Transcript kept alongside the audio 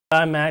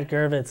I'm Matt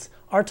Gurevitz.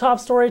 Our top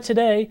story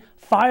today,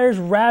 fires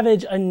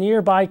ravage a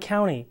nearby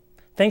county.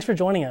 Thanks for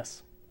joining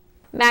us.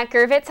 Matt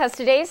Gurevitz has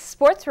today's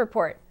sports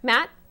report.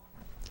 Matt?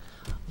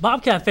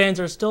 Bobcat fans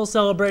are still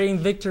celebrating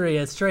victory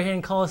at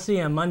Strahan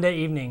Coliseum Monday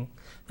evening.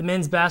 The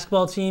men's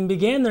basketball team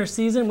began their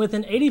season with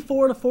an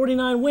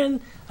 84-49 win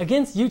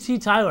against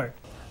UT Tyler.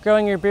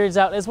 Growing your beards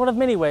out is one of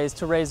many ways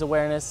to raise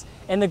awareness,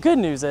 and the good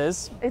news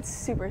is it's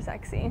super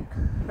sexy.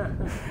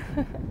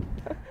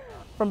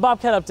 From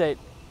Bobcat Update,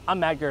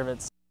 I'm Matt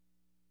Gurevitz.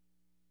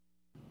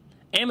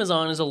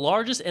 Amazon is the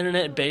largest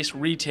internet-based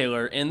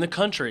retailer in the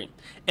country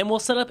and will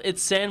set up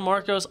its San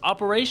Marcos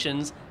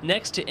operations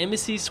next to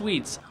Embassy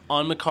Suites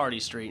on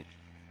McCarty Street.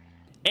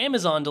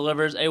 Amazon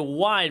delivers a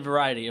wide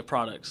variety of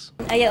products.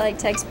 I get like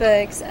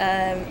textbooks,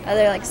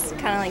 other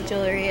kind of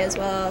jewelry as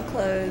well,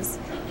 clothes,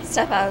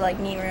 stuff I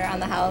would need around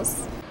the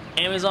house.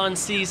 Amazon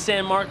sees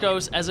San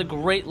Marcos as a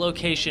great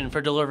location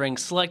for delivering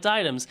select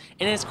items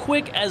in as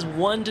quick as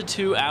 1 to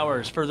 2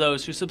 hours for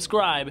those who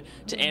subscribe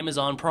to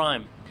Amazon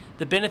Prime.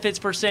 The benefits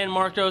for San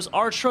Marcos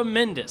are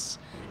tremendous.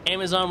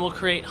 Amazon will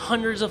create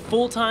hundreds of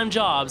full-time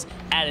jobs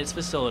at its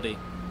facility.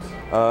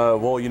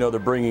 Well, they're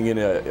bringing in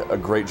a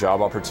great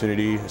job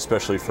opportunity,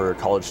 especially for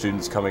college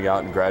students coming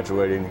out and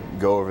graduating.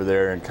 Go over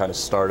there and kind of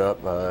start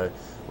up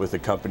with a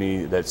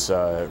company that's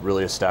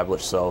really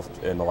established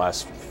itself in the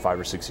last 5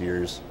 or 6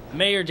 years.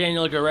 Mayor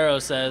Daniel Guerrero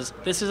says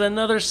this is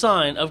another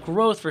sign of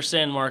growth for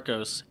San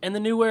Marcos, and the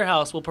new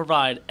warehouse will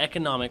provide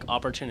economic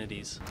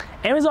opportunities.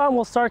 Amazon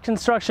will start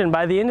construction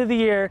by the end of the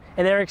year,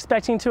 and they're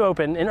expecting to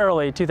open in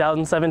early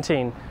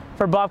 2017.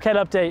 For Bobcat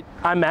Update,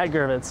 I'm Matt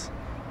Gurevitz.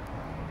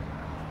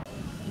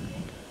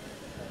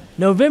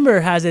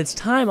 November has its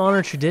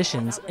time-honored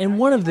traditions, and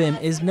one of them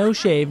is No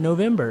Shave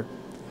November.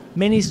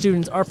 Many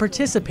students are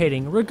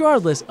participating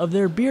regardless of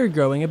their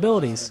beard-growing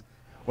abilities.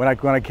 When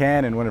I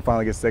can and when it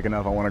finally gets thick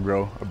enough, I want to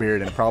grow a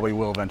beard, and it probably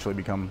will eventually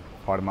become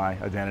part of my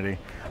identity.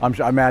 I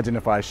imagine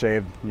if I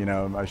shaved,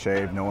 no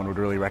one would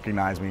really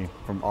recognize me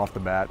from off the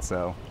bat,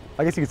 so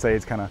I guess you could say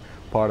it's kind of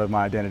part of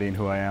my identity and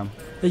who I am.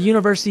 The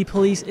University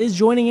Police is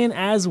joining in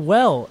as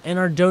well and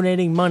are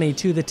donating money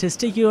to the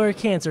Testicular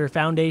Cancer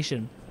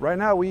Foundation. Right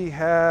now we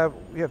have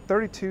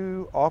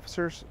 32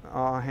 officers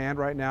on hand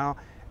right now,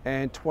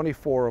 and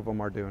 24 of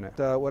them are doing it.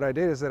 What I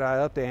did is that I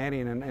upped the ante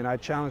and I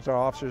challenged our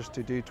officers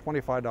to do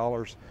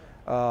 $25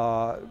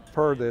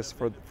 per this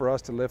for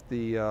us to lift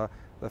the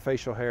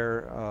facial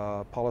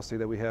hair policy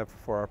that we have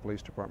for our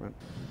police department.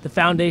 The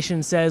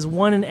foundation says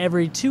 1 in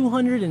every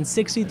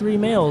 263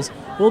 males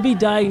will be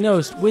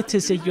diagnosed with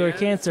testicular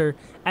cancer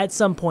at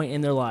some point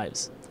in their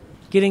lives.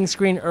 Getting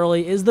screened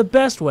early is the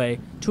best way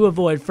to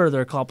avoid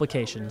further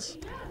complications.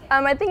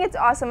 I think it's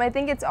awesome. I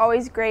think it's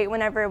always great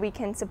whenever we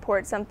can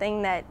support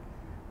something that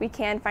we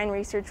can find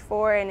research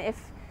for, and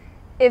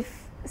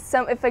if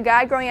a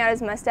guy growing out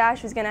his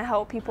mustache is going to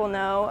help people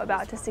know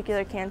about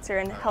testicular cancer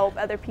and help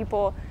other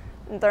people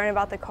learn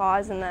about the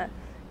cause and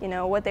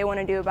what they want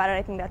to do about it,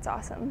 I think that's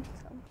awesome.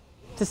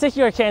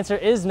 Testicular cancer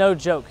is no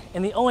joke,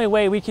 and the only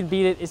way we can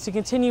beat it is to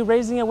continue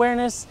raising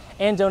awareness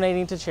and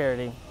donating to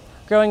charity.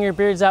 Growing your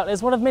beards out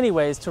is one of many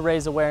ways to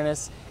raise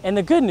awareness, and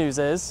the good news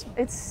is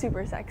it's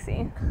super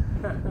sexy.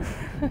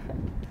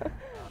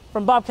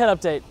 From Bobcat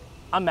Update,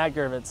 I'm Matt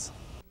Gurevitz.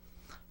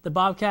 The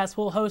Bobcats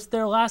will host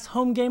their last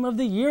home game of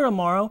the year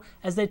tomorrow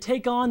as they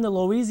take on the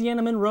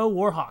Louisiana Monroe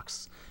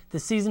Warhawks. The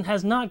season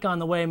has not gone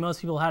the way most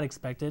people had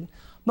expected.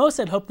 Most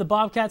had hoped the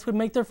Bobcats would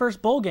make their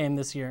first bowl game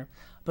this year.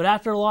 But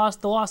after the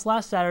loss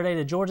last Saturday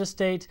to Georgia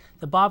State,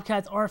 the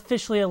Bobcats are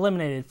officially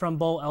eliminated from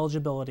bowl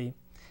eligibility.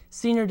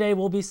 Senior Day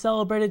will be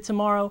celebrated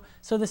tomorrow,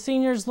 so the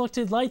seniors look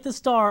to light the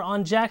star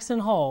on Jackson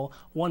Hall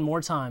one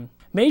more time.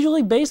 Major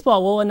League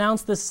Baseball will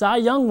announce the Cy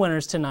Young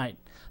winners tonight.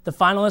 The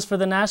finalists for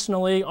the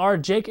National League are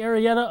Jake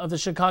Arrieta of the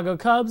Chicago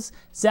Cubs,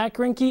 Zach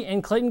Greinke,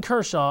 and Clayton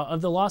Kershaw of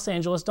the Los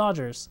Angeles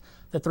Dodgers.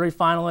 The 3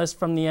 finalists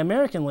from the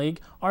American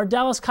League are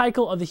Dallas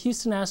Keuchel of the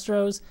Houston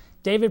Astros,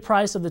 David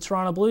Price of the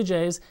Toronto Blue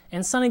Jays,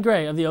 and Sonny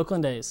Gray of the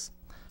Oakland A's.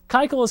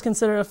 Keuchel is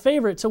considered a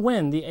favorite to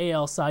win the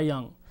AL Cy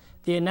Young.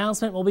 The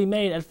announcement will be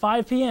made at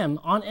 5 p.m.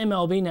 on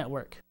MLB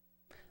Network.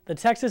 The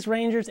Texas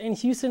Rangers and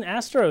Houston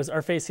Astros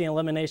are facing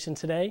elimination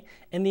today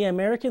in the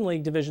American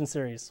League Division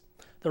Series.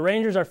 The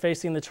Rangers are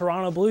facing the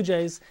Toronto Blue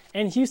Jays,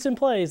 and Houston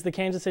plays the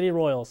Kansas City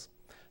Royals.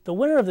 The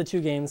winner of the 2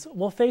 games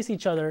will face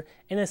each other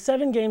in a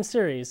 7-game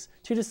series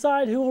to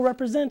decide who will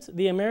represent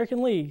the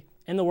American League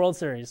in the World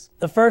Series.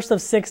 The first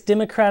of 6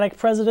 Democratic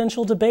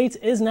presidential debates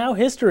is now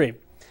history.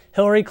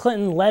 Hillary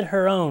Clinton led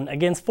her own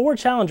against 4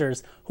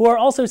 challengers who are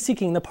also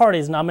seeking the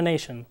party's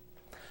nomination.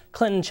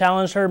 Clinton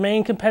challenged her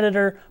main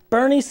competitor,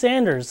 Bernie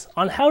Sanders,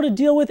 on how to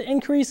deal with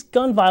increased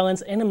gun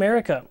violence in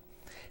America.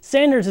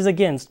 Sanders is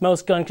against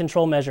most gun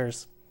control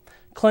measures.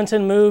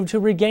 Clinton moved to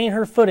regain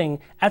her footing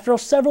after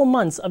several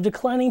months of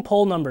declining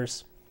poll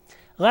numbers.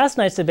 Last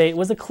night's debate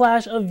was a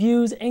clash of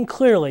views, and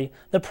clearly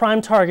the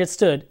prime target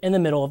stood in the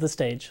middle of the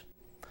stage.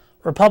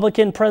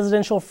 Republican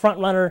presidential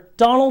frontrunner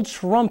Donald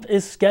Trump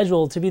is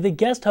scheduled to be the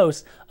guest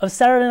host of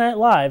Saturday Night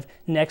Live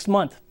next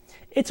month.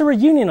 It's a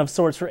reunion of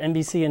sorts for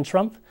NBC and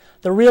Trump.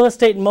 the real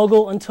estate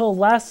mogul until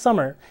last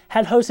summer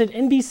had hosted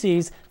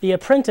NBC's The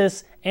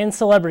Apprentice and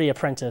Celebrity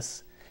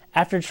Apprentice.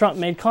 After Trump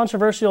made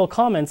controversial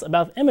comments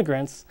about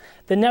immigrants,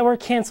 the network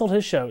canceled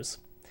his shows.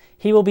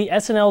 He will be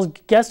SNL's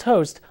guest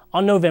host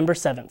on November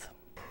 7th.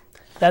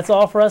 That's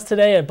all for us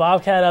today at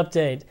Bobcat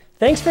Update.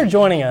 Thanks for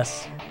joining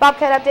us.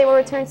 Bobcat Update will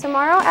return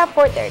tomorrow at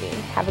 4:30.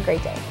 Have a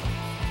great day.